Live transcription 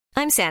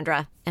I'm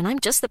Sandra, and I'm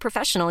just the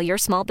professional your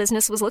small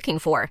business was looking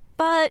for.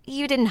 But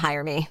you didn't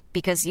hire me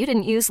because you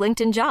didn't use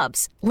LinkedIn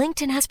Jobs.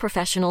 LinkedIn has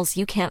professionals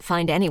you can't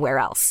find anywhere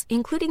else,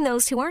 including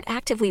those who aren't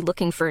actively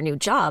looking for a new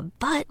job,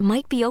 but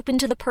might be open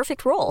to the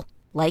perfect role,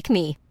 like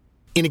me.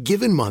 In a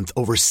given month,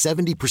 over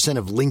 70%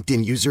 of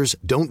LinkedIn users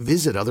don't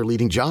visit other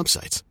leading job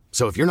sites.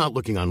 So if you're not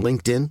looking on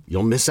LinkedIn,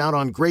 you'll miss out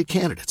on great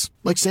candidates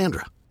like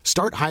Sandra.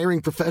 Start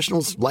hiring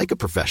professionals like a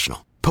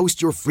professional.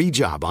 Post your free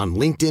job on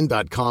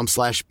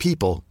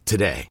linkedin.com/people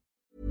today.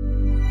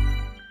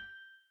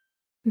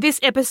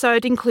 This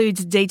episode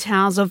includes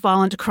details of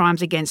violent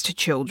crimes against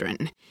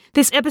children.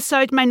 This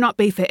episode may not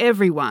be for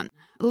everyone.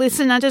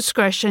 Listener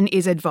discretion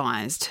is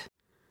advised.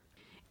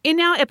 In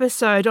our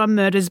episode on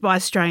Murders by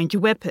Strange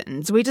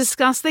Weapons, we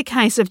discuss the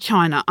case of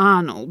Chynna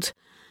Arnold.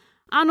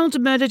 Arnold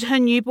murdered her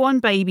newborn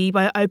baby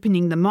by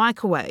opening the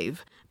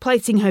microwave,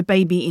 placing her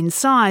baby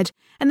inside,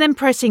 and then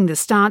pressing the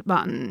start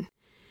button.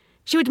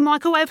 She would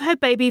microwave her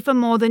baby for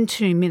more than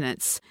 2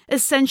 minutes,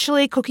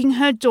 essentially cooking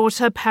her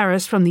daughter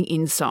Paris from the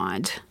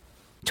inside.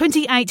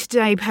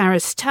 28-day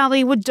Paris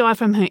Talley would die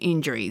from her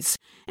injuries,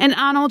 and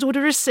Arnold would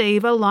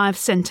receive a life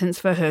sentence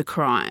for her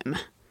crime.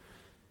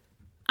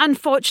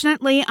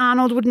 Unfortunately,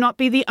 Arnold would not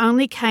be the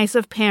only case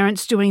of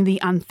parents doing the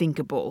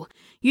unthinkable,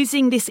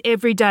 using this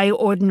everyday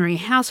ordinary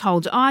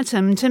household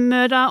item to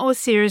murder or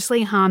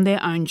seriously harm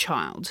their own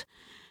child.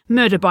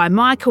 Murder by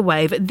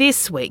microwave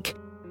this week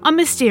on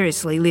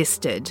Mysteriously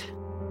Listed.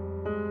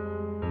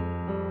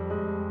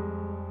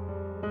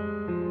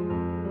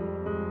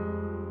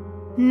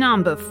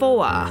 Number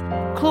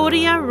 4.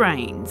 Claudia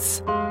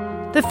Rains.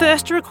 The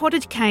first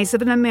recorded case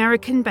of an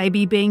American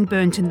baby being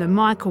burnt in the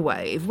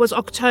microwave was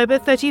October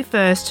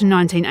 31st,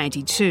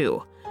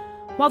 1982.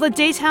 While the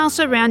details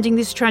surrounding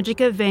this tragic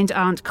event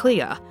aren't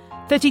clear,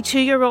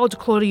 32-year-old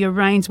Claudia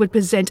Rains would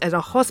present at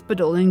a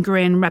hospital in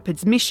Grand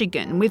Rapids,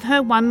 Michigan with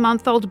her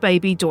 1-month-old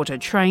baby daughter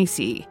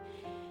Tracy.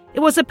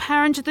 It was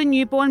apparent the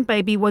newborn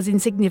baby was in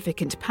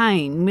significant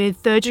pain, with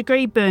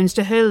third-degree burns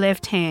to her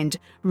left hand,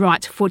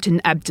 right foot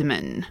and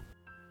abdomen.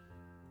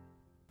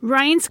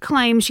 Rains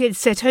claimed she had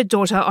set her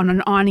daughter on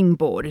an ironing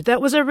board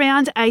that was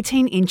around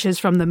 18 inches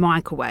from the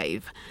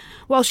microwave,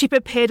 while she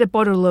prepared a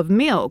bottle of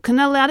milk and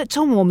allowed it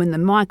to warm in the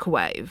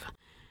microwave.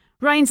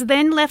 Rains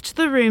then left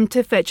the room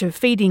to fetch a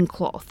feeding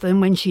cloth, and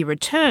when she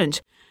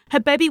returned, her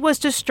baby was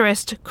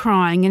distressed,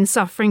 crying and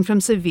suffering from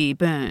severe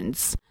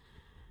burns.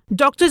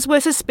 Doctors were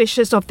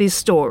suspicious of this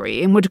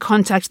story and would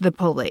contact the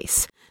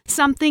police.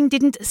 Something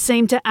didn't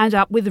seem to add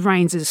up with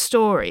Rains's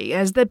story,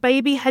 as the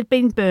baby had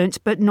been burnt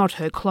but not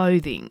her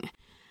clothing.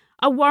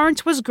 A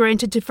warrant was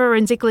granted to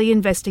forensically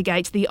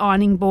investigate the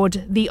ironing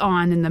board, the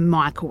iron and the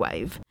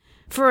microwave.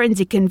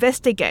 Forensic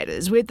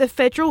investigators with the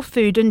Federal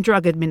Food and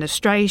Drug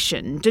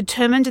Administration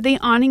determined the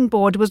ironing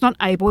board was not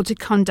able to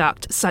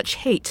conduct such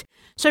heat,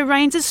 so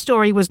Rains's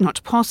story was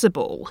not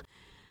possible.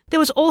 There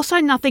was also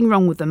nothing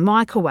wrong with the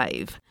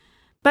microwave,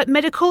 but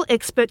medical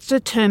experts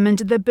determined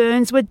the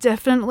burns were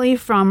definitely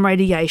from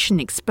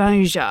radiation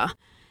exposure.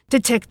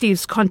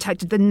 Detectives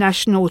contacted the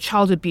National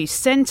Child Abuse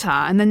Centre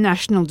and the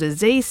National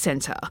Disease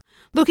Centre,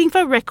 looking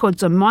for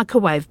records on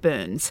microwave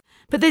burns,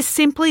 but there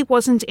simply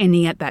wasn't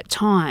any at that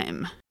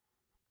time.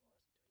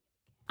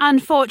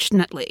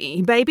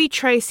 Unfortunately, baby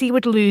Tracy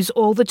would lose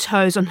all the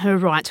toes on her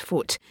right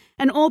foot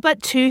and all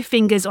but 2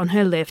 fingers on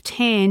her left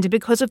hand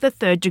because of the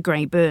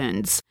third-degree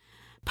burns.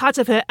 Part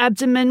of her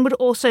abdomen would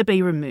also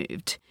be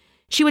removed.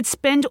 She would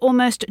spend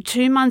almost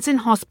 2 months in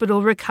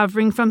hospital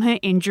recovering from her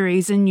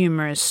injuries and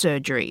numerous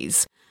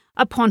surgeries.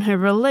 Upon her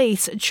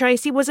release,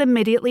 Tracy was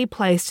immediately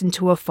placed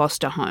into a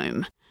foster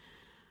home.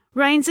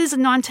 Rains's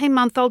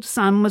 19-month-old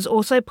son was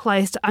also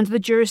placed under the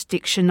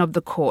jurisdiction of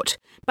the court,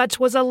 but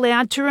was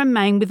allowed to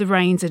remain with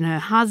Rains and her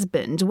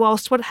husband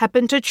whilst what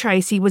happened to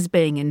Tracy was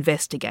being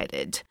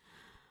investigated.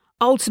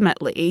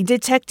 Ultimately,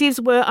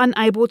 detectives were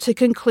unable to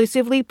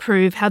conclusively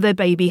prove how their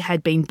baby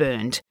had been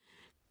burned.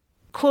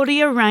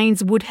 Claudia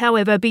Rains would,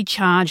 however, be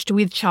charged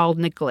with child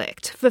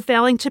neglect for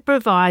failing to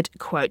provide,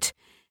 quote,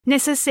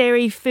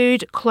 necessary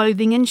food,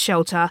 clothing and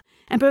shelter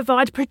and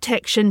provide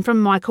protection from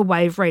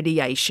microwave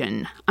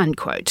radiation,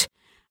 unquote.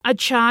 A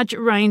charge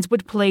Rains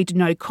would plead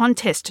no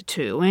contest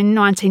to in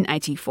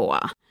 1984.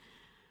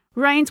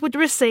 Rains would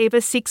receive a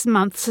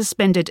 6-month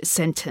suspended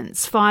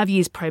sentence, 5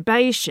 years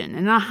probation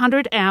and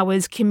 100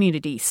 hours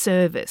community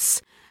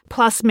service,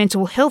 plus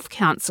mental health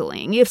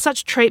counselling if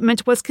such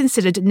treatment was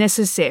considered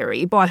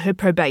necessary by her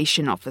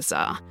probation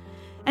officer.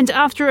 And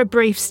after a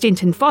brief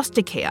stint in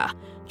foster care,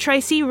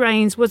 Tracy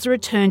Rains was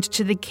returned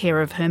to the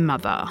care of her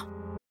mother.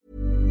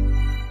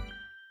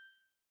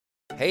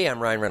 Hey, I'm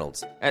Ryan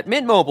Reynolds. At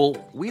Mint Mobile,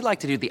 we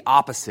like to do the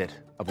opposite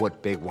of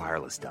what Big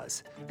Wireless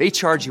does. They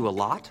charge you a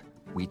lot,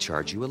 we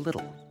charge you a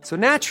little. So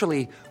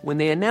naturally, when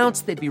they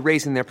announced they'd be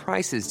raising their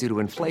prices due to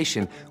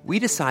inflation, we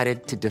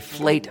decided to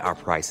deflate our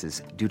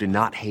prices due to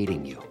not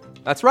hating you.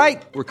 That's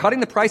right. We're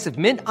cutting the price of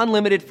Mint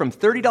Unlimited from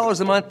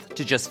 $30 a month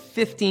to just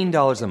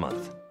 $15 a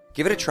month.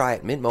 Give it a try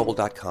at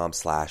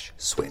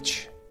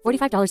mintmobile.com/switch.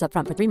 $45 up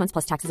front for 3 months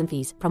plus taxes and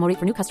fees. Promo rate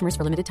for new customers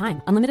for limited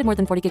time. Unlimited more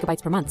than 40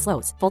 gigabytes per month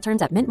slows. Full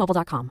terms at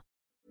mintmobile.com.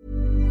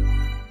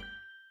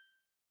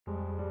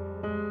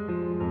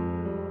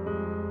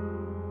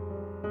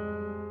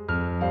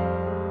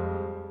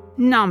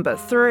 Number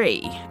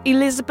 3.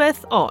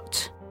 Elizabeth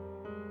Ott.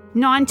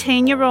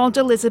 19-year-old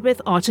Elizabeth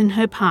Ott and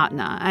her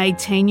partner,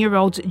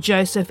 18-year-old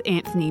Joseph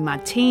Anthony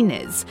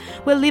Martinez,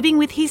 were living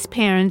with his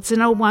parents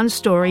in a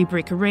one-storey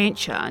brick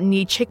rancher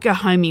near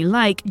Chickahomie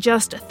Lake,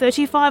 just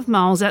 35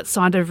 miles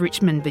outside of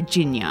Richmond,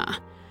 Virginia.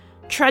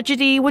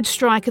 Tragedy would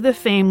strike the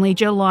family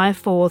July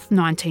 4th,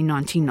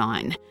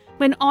 1999,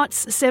 when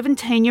Ott's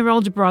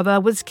 17-year-old brother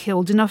was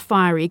killed in a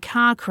fiery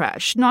car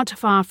crash not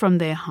far from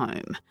their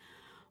home.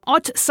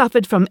 Ott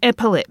suffered from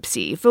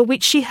epilepsy, for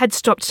which she had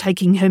stopped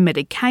taking her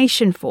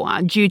medication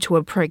for due to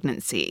a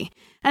pregnancy,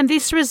 and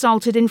this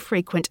resulted in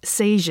frequent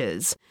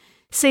seizures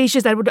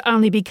that would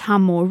only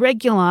become more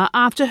regular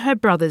after her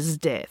brother's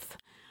death.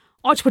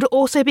 Ott would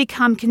also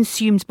become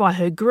consumed by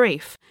her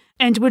grief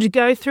and would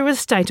go through a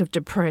state of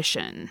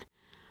depression.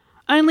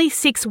 Only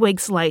 6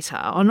 weeks later,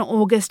 on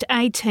August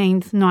 18,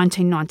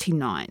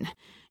 1999,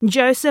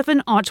 Joseph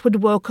and Ott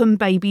would welcome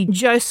baby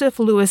Joseph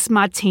Louis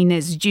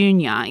Martinez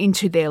Jr.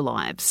 into their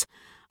lives,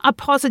 a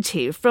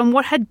positive from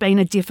what had been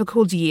a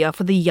difficult year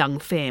for the young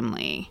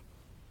family.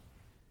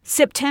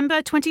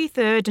 September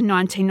 23,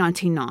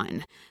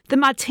 1999, the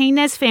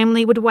Martinez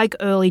family would wake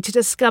early to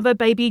discover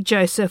baby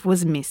Joseph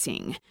was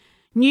missing.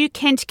 New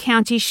Kent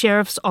County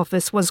Sheriff's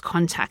Office was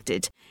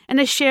contacted, and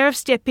a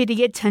sheriff's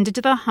deputy attended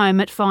to the home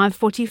at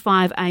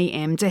 5:45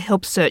 a.m. to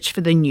help search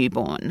for the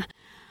newborn.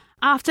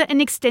 After an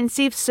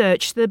extensive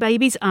search, the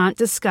baby's aunt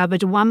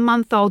discovered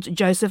 1-month-old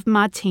Joseph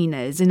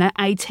Martinez in an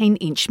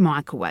 18-inch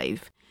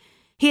microwave.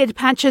 He had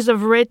patches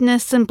of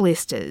redness and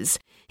blisters.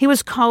 He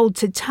was cold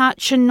to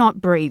touch and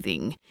not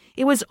breathing.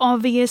 It was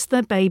obvious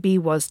the baby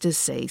was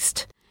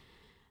deceased.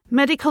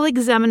 Medical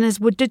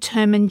examiners would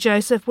determine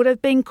Joseph would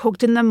have been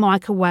cooked in the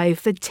microwave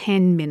for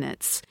 10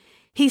 minutes,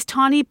 his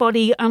tiny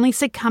body only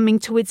succumbing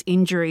to its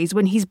injuries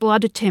when his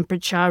blood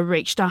temperature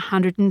reached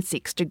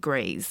 106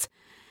 degrees.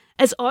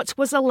 As Ott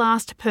was the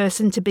last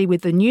person to be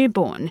with the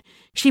newborn,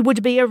 she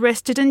would be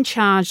arrested and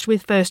charged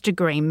with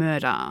first-degree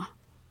murder.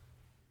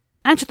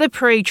 At the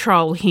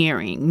pre-trial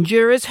hearing,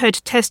 jurors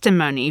heard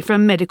testimony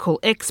from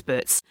medical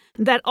experts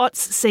that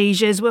Ott's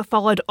seizures were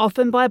followed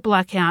often by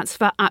blackouts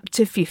for up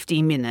to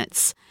 50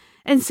 minutes.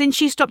 And since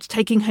she stopped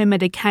taking her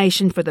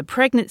medication for the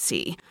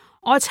pregnancy,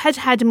 Ott had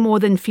had more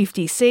than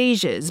 50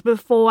 seizures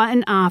before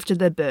and after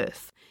the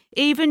birth,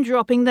 even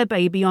dropping the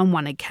baby on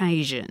one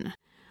occasion.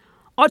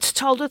 Ott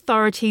told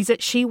authorities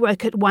that she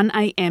woke at 1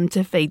 a.m.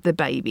 to feed the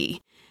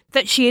baby,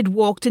 that she had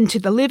walked into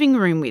the living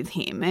room with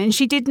him, and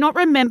she did not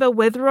remember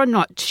whether or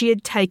not she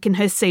had taken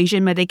her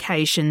seizure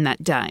medication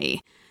that day.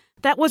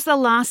 That was the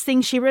last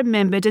thing she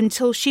remembered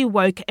until she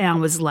woke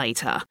hours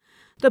later.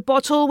 The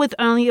bottle with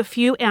only a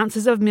few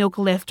ounces of milk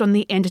left on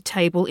the end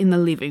table in the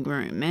living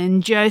room,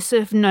 and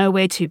Joseph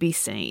nowhere to be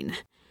seen.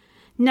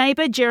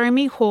 Neighbour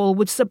Jeremy Hall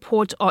would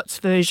support Ott's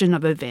version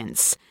of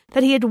events,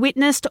 that he had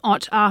witnessed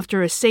Ott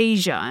after a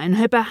seizure and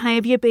her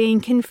behaviour being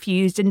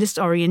confused and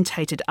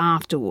disorientated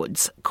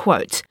afterwards.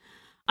 Quote,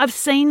 "I've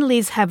seen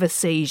Liz have a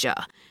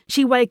seizure.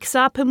 She wakes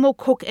up and will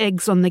cook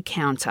eggs on the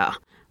counter."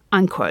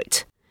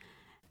 Unquote.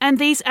 And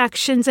these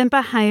actions and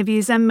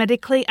behaviours are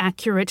medically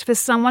accurate for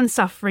someone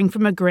suffering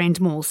from a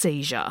grand mal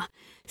seizure.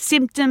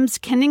 Symptoms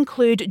can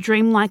include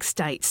dreamlike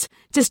states,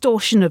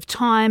 distortion of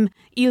time,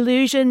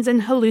 illusions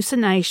and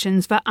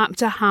hallucinations for up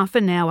to half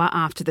an hour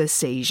after the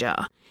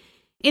seizure.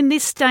 In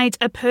this state,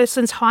 a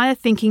person's higher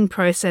thinking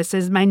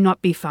processes may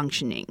not be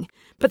functioning,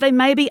 but they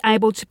may be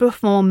able to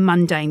perform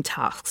mundane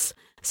tasks,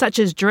 such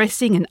as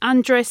dressing and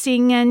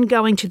undressing and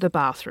going to the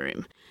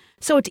bathroom.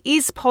 So it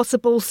is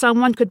possible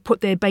someone could put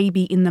their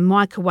baby in the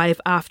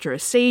microwave after a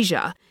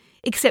seizure,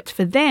 except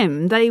for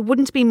them, they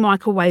wouldn't be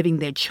microwaving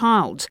their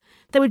child.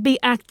 They would be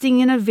acting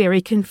in a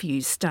very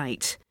confused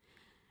state.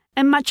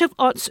 And much of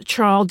Ott's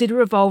trial did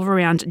revolve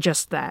around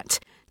just that,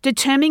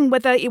 determining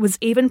whether it was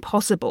even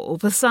possible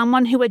for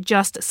someone who had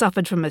just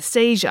suffered from a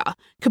seizure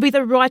could be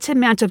the right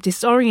amount of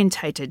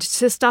disorientated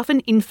to stuff an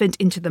infant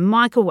into the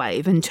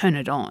microwave and turn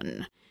it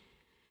on.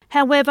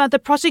 However, the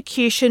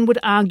prosecution would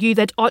argue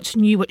that Ott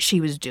knew what she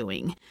was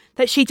doing,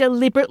 that she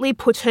deliberately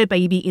put her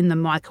baby in the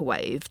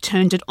microwave,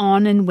 turned it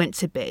on and went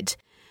to bed,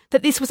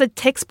 that this was a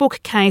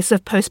textbook case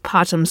of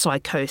postpartum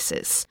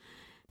psychosis.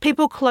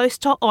 People close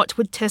to Ott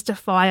would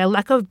testify a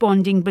lack of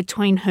bonding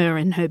between her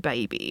and her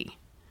baby.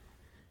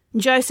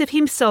 Joseph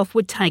himself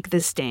would take the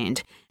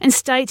stand and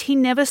state he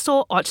never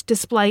saw Ott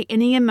display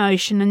any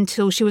emotion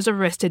until she was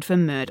arrested for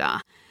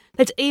murder,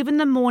 that even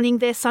the morning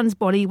their son's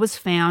body was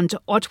found,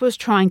 Ott was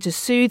trying to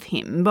soothe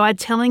him by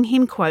telling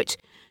him, quote,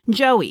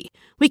 "Joey,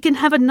 we can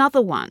have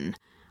another one,"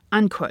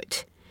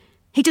 unquote.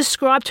 He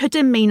described her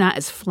demeanour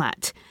as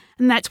flat,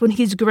 and that when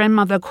his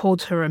grandmother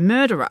called her a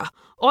murderer,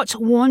 Ott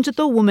warned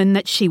the woman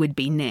that she would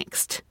be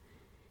next.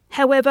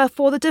 However,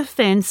 for the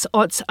defence,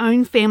 Ott's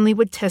own family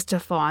would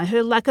testify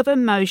her lack of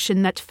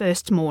emotion that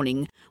first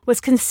morning was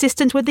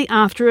consistent with the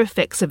after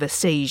effects of a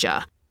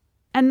seizure,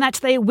 and that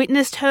they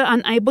witnessed her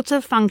unable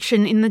to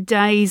function in the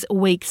days,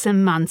 weeks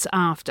and months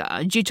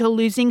after due to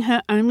losing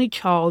her only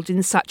child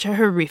in such a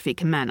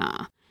horrific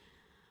manner.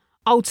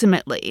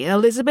 Ultimately,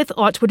 Elizabeth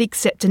Ott would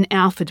accept an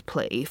Alford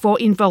plea for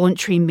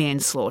involuntary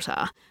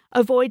manslaughter,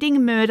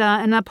 avoiding murder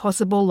and a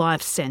possible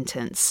life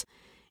sentence.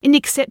 In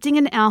accepting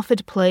an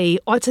Alford plea,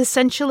 Ott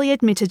essentially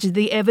admitted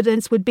the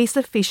evidence would be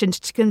sufficient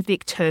to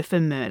convict her for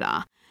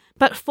murder,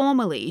 but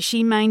formally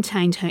she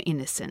maintained her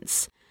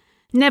innocence.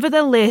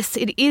 Nevertheless,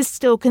 it is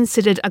still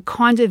considered a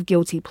kind of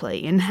guilty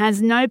plea and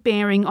has no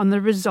bearing on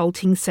the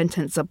resulting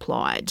sentence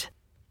applied.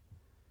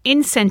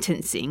 In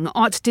sentencing,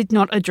 Ott did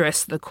not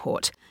address the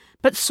court,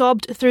 but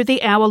sobbed through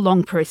the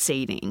hour-long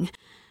proceeding,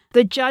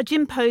 the judge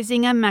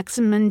imposing a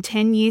maximum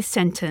 10-year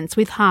sentence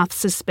with half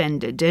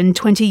suspended and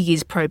 20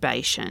 years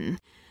probation.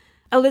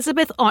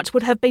 Elizabeth Ott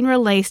would have been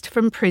released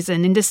from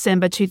prison in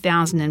December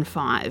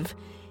 2005.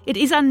 It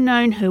is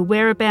unknown her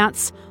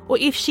whereabouts or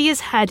if she has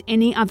had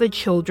any other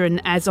children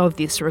as of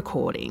this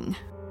recording.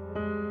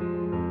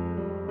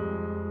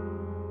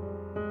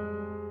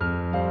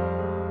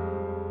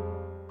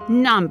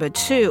 Number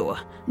 2.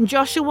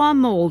 Joshua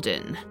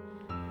Maldon.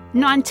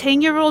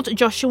 19-year-old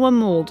Joshua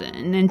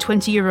Maldon and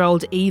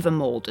 20-year-old Eva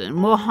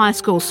Maldon were high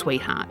school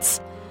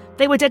sweethearts.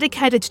 They were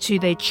dedicated to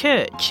their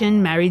church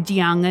and married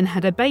young and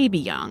had a baby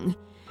young.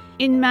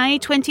 In May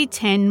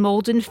 2010,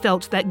 Maldon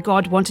felt that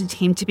God wanted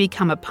him to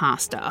become a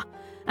pastor,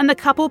 and the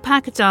couple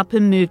packed up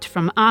and moved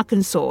from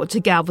Arkansas to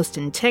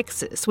Galveston,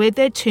 Texas, with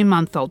their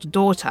 2-month-old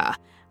daughter,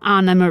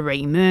 Anna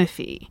Marie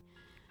Murphy.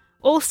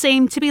 All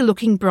seemed to be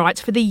looking bright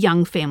for the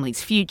young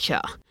family's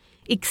future.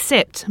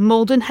 Except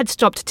Maldon had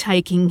stopped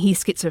taking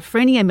his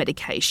schizophrenia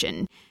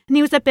medication and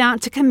he was about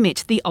to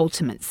commit the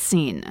ultimate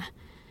sin.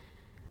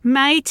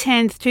 May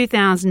 10,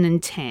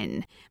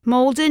 2010,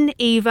 Maldon,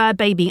 Eva,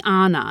 baby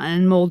Anna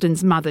and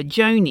Maldon's mother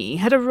Joni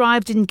had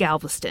arrived in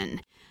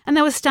Galveston and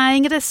they were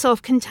staying at a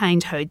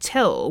self-contained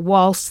hotel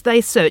whilst they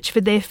searched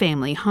for their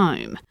family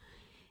home.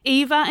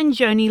 Eva and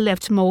Joni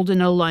left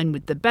Maldon alone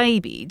with the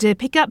baby to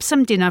pick up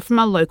some dinner from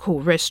a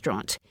local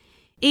restaurant.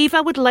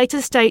 Eva would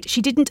later state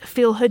she didn't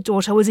feel her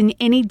daughter was in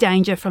any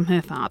danger from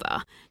her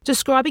father,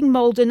 describing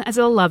Maldon as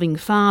a loving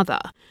father,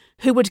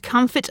 who would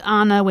comfort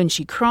Anna when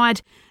she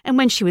cried, and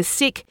when she was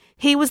sick,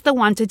 he was the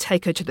one to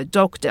take her to the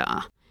doctor.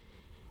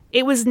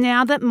 It was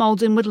now that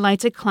Maldon would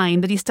later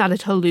claim that he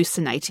started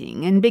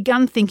hallucinating and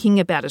begun thinking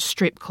about a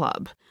strip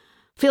club,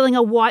 feeling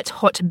a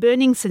white-hot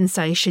burning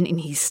sensation in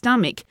his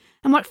stomach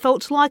and what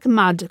felt like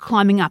mud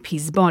climbing up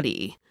his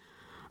body.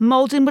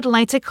 Maldon would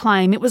later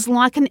claim it was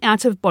like an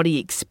out-of-body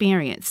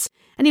experience,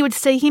 and he would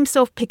see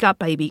himself pick up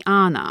baby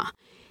Anna.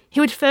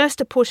 He would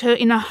first put her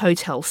in a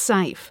hotel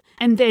safe,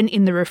 and then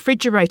in the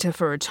refrigerator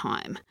for a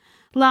time.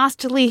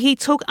 Lastly, he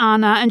took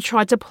Anna and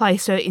tried to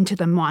place her into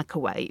the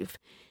microwave.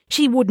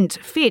 She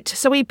wouldn't fit,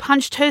 so he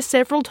punched her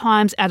several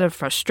times out of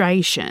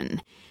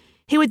frustration.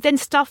 He would then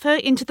stuff her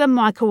into the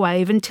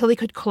microwave until he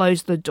could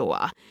close the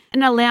door,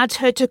 and allowed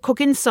her to cook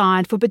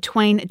inside for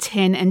between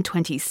 10 and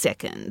 20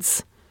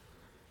 seconds.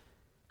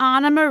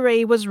 Anna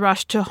Marie was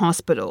rushed to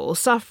hospital,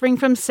 suffering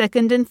from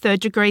 2nd and 3rd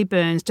degree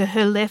burns to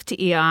her left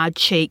ear,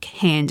 cheek,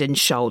 hand and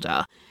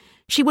shoulder.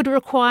 She would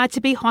require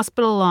to be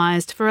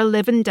hospitalised for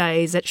 11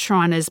 days at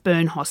Shriners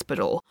Burn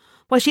Hospital,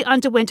 where she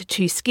underwent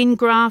 2 skin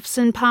grafts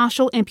and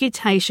partial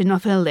amputation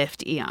of her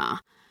left ear.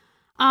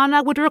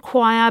 Anna would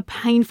require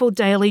painful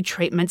daily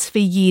treatments for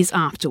years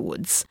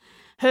afterwards.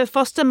 Her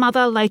foster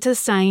mother later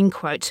saying,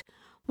 quote,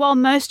 "While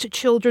most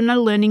children are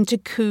learning to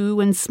coo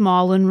and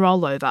smile and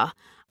roll over,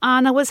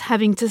 Anna was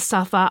having to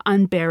suffer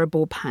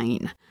unbearable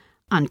pain,"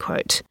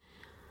 unquote.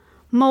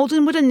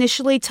 Maldon would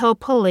initially tell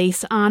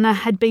police Anna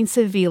had been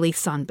severely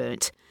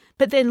sunburnt,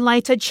 but then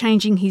later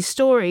changing his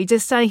story to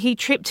say he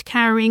tripped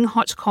carrying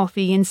hot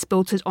coffee and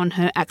spilt it on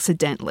her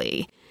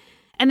accidentally.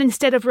 And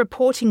instead of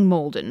reporting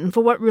Maldon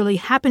for what really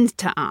happened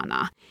to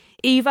Anna,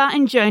 Eva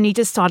and Joni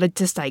decided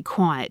to stay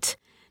quiet.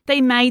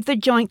 They made the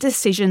joint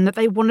decision that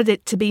they wanted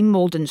it to be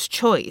Maldon's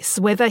choice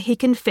whether he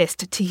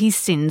confessed to his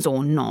sins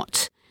or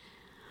not.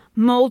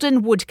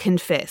 Maldon would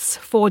confess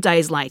 4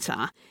 days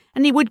later,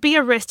 and he would be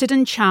arrested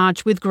and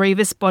charged with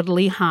grievous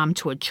bodily harm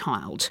to a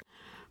child.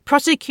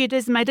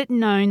 Prosecutors made it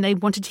known they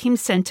wanted him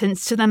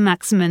sentenced to the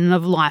maximum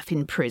of life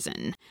in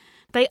prison.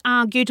 They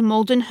argued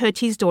Maldon hurt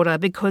his daughter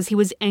because he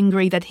was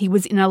angry that he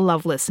was in a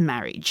loveless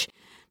marriage.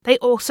 They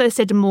also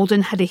said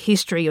Maldon had a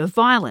history of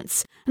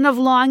violence and of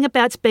lying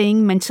about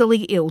being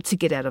mentally ill to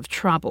get out of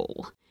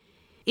trouble.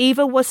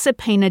 Eva was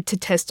subpoenaed to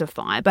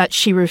testify, but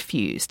she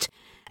refused.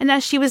 And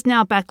as she was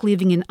now back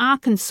living in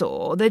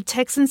Arkansas, the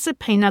Texan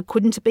subpoena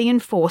couldn't be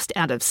enforced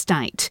out of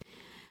state.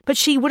 But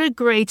she would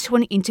agree to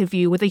an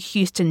interview with a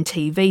Houston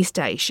TV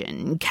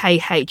station,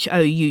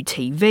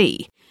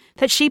 KHOU-TV,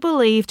 that she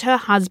believed her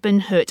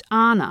husband hurt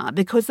Anna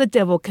because the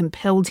devil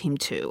compelled him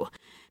to,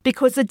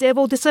 because the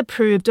devil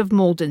disapproved of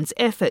Maldon's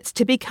efforts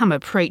to become a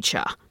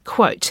preacher.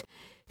 Quote,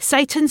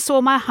 "Satan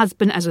saw my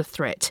husband as a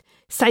threat.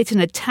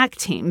 Satan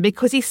attacked him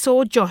because he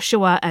saw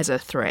Joshua as a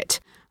threat."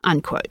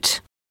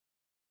 Unquote.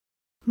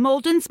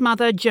 Maldon's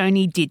mother,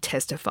 Joni, did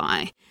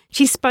testify.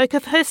 She spoke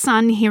of her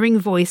son hearing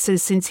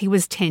voices since he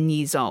was 10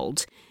 years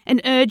old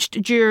and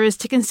urged jurors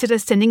to consider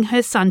sending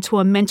her son to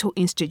a mental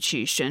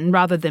institution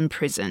rather than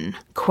prison.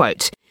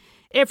 Quote,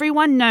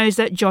 Everyone knows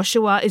that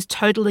Joshua is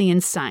totally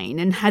insane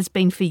and has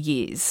been for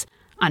years,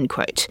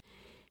 unquote.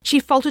 She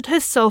faulted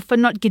herself for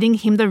not getting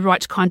him the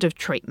right kind of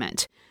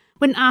treatment.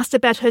 When asked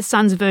about her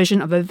son's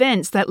version of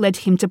events that led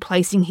him to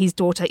placing his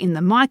daughter in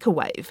the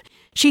microwave,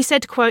 she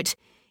said, quote,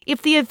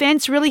 "If the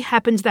events really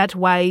happened that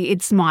way,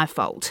 it's my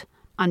fault,"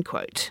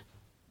 unquote.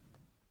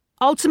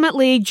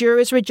 Ultimately,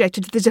 jurors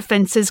rejected the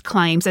defence's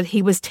claims that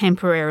he was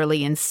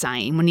temporarily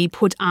insane when he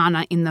put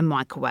Anna in the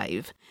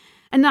microwave.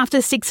 And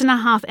after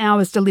 6.5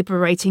 hours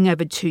deliberating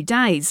over 2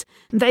 days,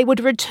 they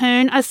would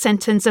return a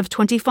sentence of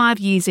 25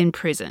 years in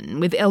prison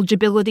with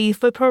eligibility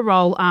for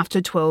parole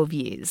after 12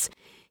 years.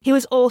 He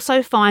was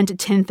also fined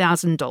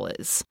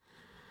 $10,000.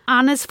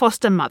 Anna's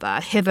foster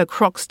mother, Heather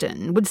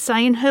Croxton, would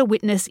say in her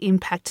witness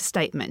impact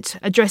statement,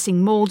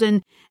 addressing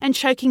Maldon and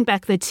choking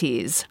back the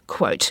tears,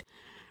 quote,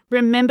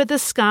 "Remember the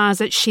scars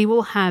that she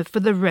will have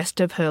for the rest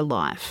of her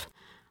life,"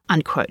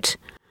 unquote.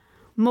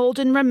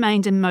 Maldon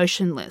remained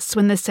emotionless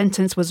when the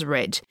sentence was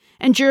read,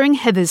 and during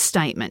Heather's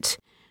statement,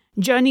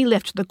 Joni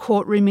left the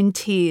courtroom in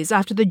tears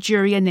after the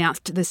jury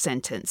announced the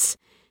sentence.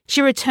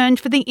 She returned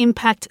for the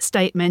impact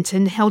statement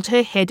and held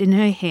her head in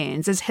her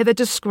hands as Heather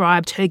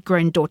described her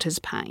granddaughter's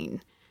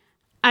pain.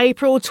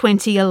 April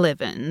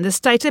 2011, the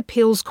State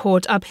Appeals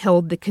Court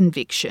upheld the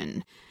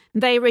conviction.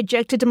 They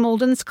rejected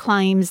Maldon's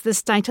claims the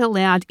state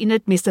allowed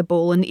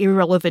inadmissible and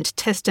irrelevant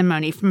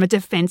testimony from a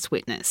defence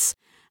witness,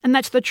 and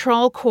that the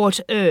trial court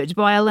erred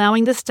by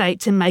allowing the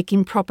state to make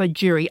improper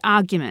jury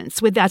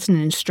arguments without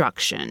an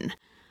instruction.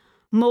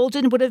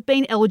 Maldon would have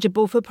been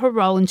eligible for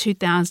parole in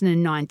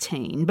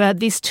 2019,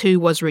 but this too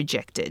was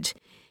rejected.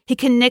 He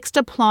can next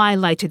apply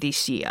later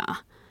this year.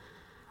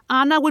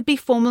 Anna would be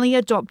formally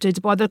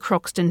adopted by the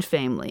Croxton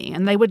family,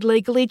 and they would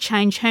legally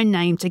change her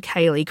name to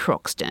Kaylee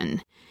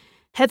Croxton.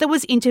 Heather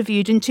was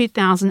interviewed in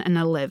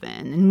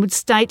 2011 and would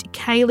state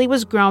Kaylee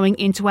was growing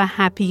into a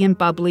happy and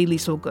bubbly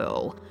little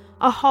girl,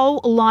 a whole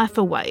life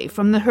away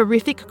from the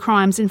horrific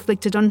crimes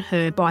inflicted on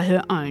her by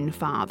her own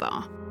father.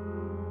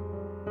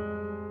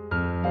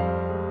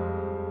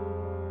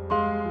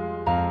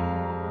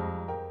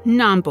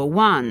 Number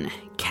 1.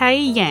 Kay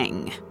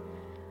Yang.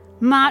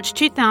 March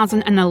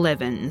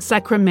 2011,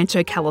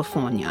 Sacramento,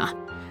 California.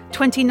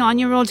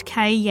 29-year-old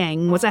Kay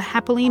Yang was a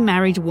happily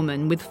married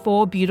woman with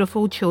 4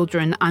 beautiful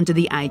children under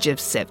the age of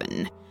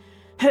 7.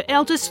 Her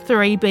eldest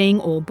 3 being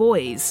all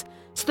boys.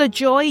 So the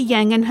joy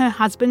Yang and her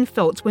husband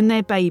felt when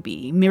their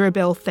baby,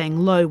 Mirabelle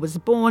Thang Lo, was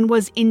born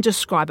was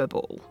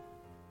indescribable.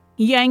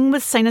 Yang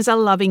was seen as a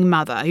loving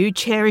mother who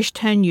cherished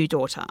her new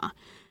daughter.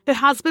 Her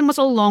husband was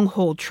a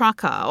long-haul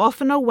trucker,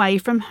 often away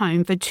from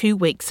home for 2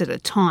 weeks at a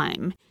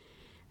time.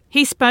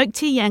 He spoke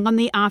to Yang on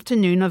the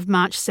afternoon of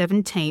March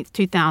 17,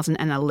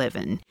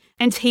 2011,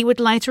 and he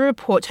would later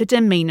report her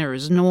demeanour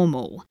as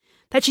normal,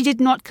 that she did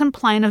not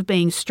complain of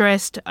being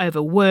stressed,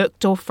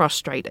 overworked or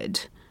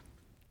frustrated.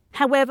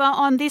 However,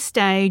 on this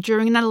day,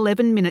 during an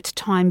 11-minute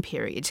time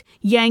period,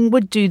 Yang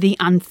would do the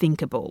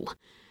unthinkable.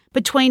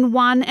 Between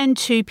 1 and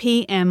 2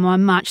 p.m.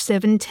 on March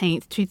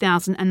 17,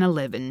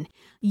 2011,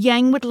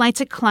 Yang would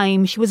later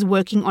claim she was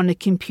working on a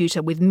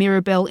computer with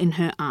Mirabelle in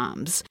her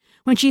arms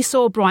when she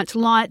saw bright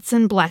lights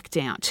and blacked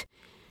out.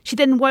 She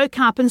then woke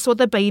up and saw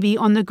the baby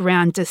on the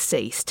ground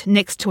deceased,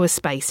 next to a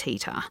space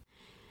heater.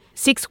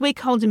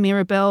 6-week-old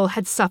Mirabelle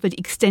had suffered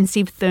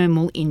extensive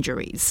thermal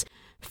injuries.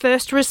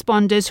 First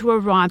responders who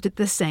arrived at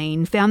the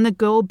scene found the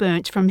girl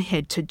burnt from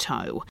head to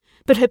toe,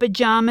 but her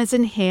pyjamas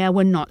and hair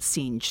were not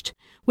singed,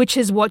 which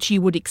is what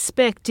you would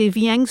expect if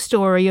Yang's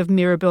story of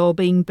Mirabelle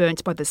being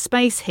burnt by the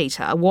space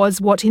heater was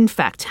what in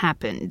fact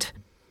happened.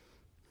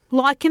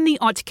 Like in the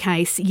Ott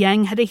case,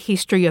 Yang had a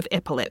history of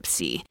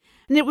epilepsy,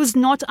 and it was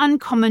not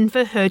uncommon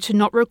for her to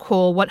not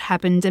recall what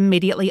happened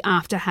immediately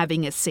after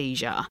having a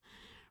seizure.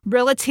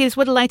 Relatives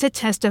would later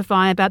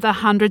testify about the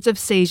hundreds of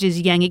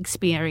seizures Yang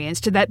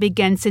experienced that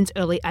began since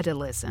early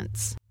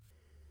adolescence.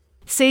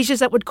 Seizures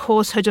that would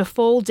cause her to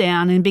fall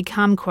down and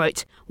become,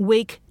 quote,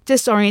 weak,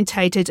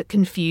 disorientated,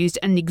 confused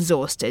and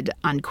exhausted,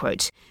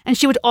 unquote, and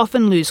she would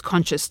often lose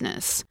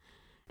consciousness.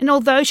 And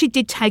although she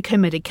did take her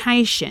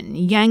medication,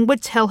 Yang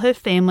would tell her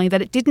family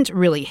that it didn't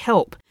really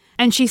help,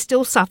 and she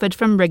still suffered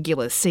from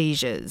regular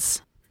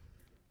seizures.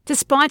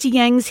 Despite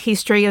Yang's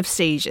history of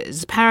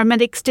seizures,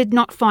 paramedics did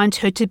not find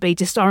her to be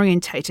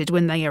disorientated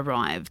when they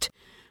arrived.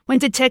 When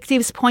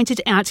detectives pointed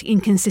out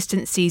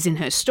inconsistencies in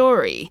her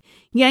story,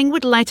 Yang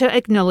would later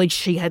acknowledge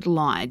she had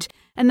lied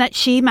and that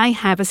she may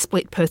have a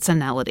split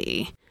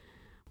personality.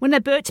 When a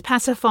burnt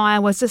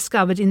pacifier was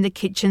discovered in the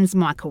kitchen's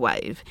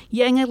microwave,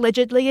 Yang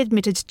allegedly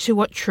admitted to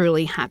what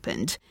truly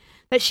happened,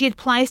 that she had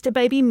placed a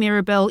baby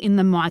Mirabelle in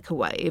the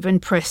microwave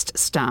and pressed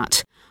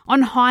start,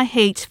 on high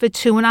heat for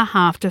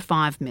 2.5 to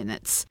 5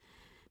 minutes.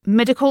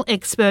 Medical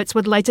experts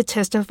would later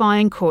testify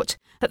in court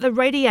that the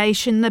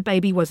radiation the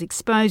baby was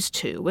exposed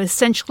to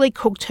essentially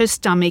cooked her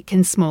stomach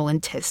and small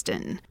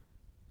intestine.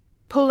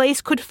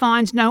 Police could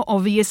find no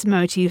obvious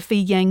motive for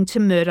Yang to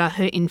murder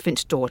her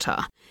infant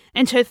daughter,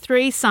 and her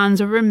 3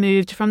 sons were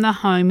removed from the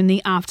home in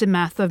the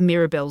aftermath of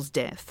Mirabelle's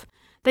death.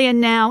 They are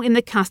now in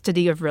the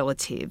custody of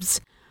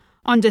relatives.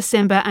 On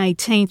December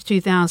 18,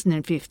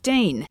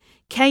 2015,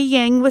 Kay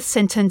Yang was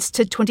sentenced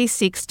to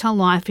 26 to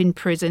life in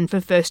prison for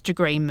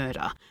first-degree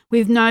murder,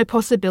 with no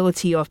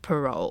possibility of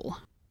parole.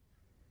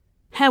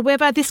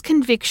 However, this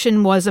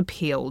conviction was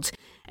appealed,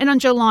 and on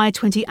July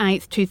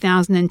 28,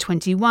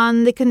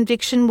 2021, the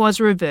conviction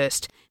was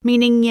reversed,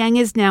 meaning Yang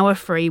is now a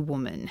free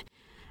woman.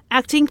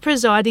 Acting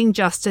Presiding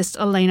Justice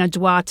Elena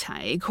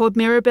Duarte called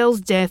Mirabel's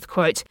death,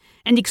 quote,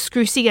 an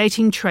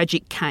excruciating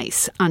tragic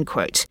case,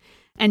 unquote,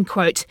 and,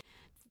 quote,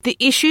 the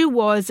issue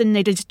was and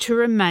needed to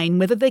remain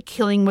whether the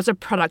killing was a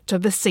product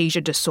of a seizure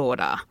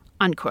disorder,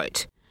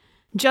 unquote.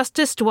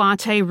 Justice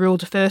Duarte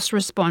ruled first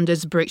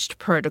responders breached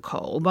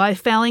protocol by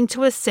failing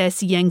to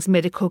assess Yang's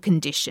medical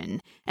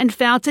condition and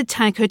failed to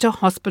take her to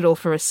hospital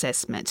for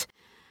assessment,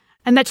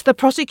 and that the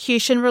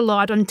prosecution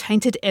relied on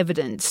tainted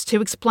evidence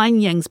to explain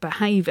Yang's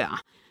behaviour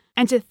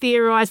and to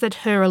theorise that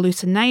her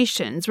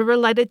hallucinations were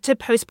related to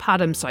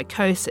postpartum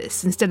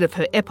psychosis instead of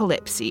her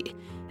epilepsy,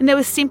 and there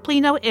was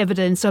simply no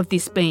evidence of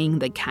this being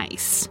the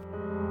case.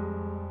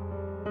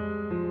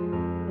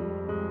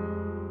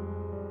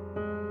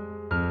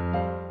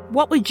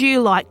 What would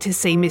you like to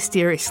see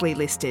mysteriously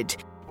listed?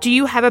 Do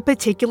you have a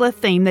particular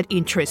theme that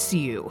interests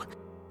you?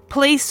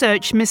 Please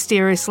search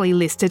Mysteriously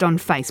Listed on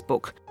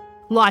Facebook.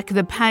 Like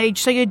the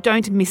page so you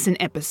don't miss an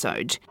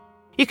episode.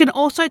 You can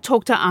also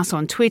talk to us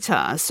on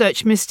Twitter,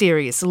 search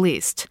Mysterious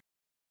List.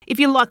 If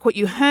you like what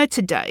you heard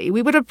today,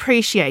 we would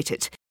appreciate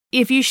it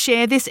if you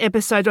share this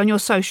episode on your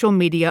social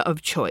media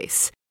of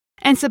choice,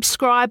 and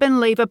subscribe and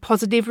leave a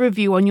positive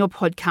review on your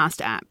podcast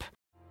app.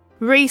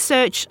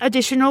 Research,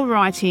 additional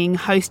writing,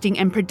 hosting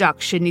and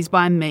production is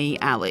by me,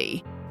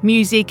 Ali.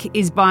 Music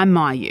is by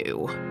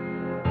Mayu.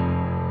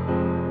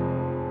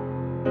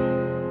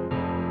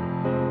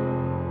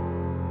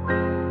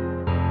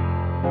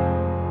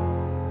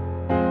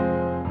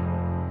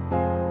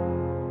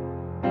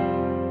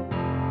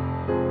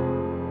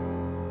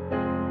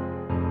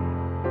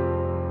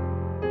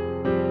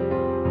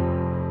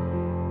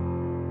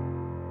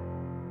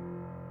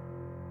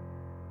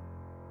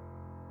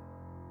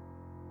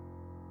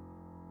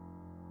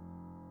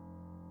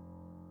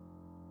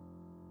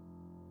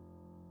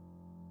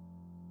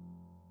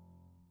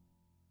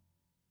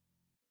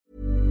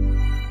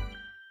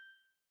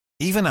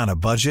 Even on a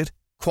budget,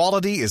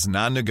 quality is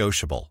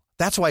non-negotiable.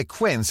 That's why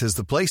Quince is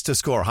the place to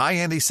score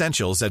high-end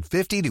essentials at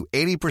 50 to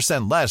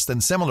 80% less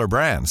than similar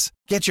brands.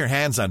 Get your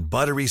hands on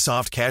buttery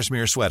soft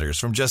cashmere sweaters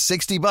from just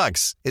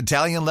 $60,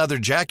 Italian leather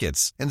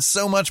jackets, and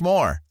so much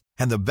more.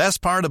 And the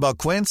best part about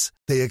Quince,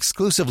 they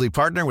exclusively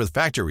partner with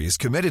factories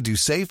committed to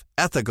safe,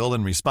 ethical,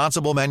 and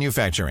responsible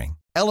manufacturing.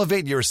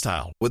 Elevate your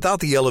style without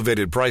the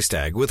elevated price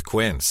tag with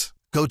Quince.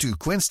 Go to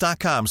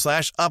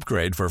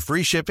quince.com/upgrade for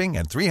free shipping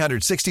and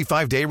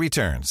 365-day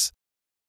returns.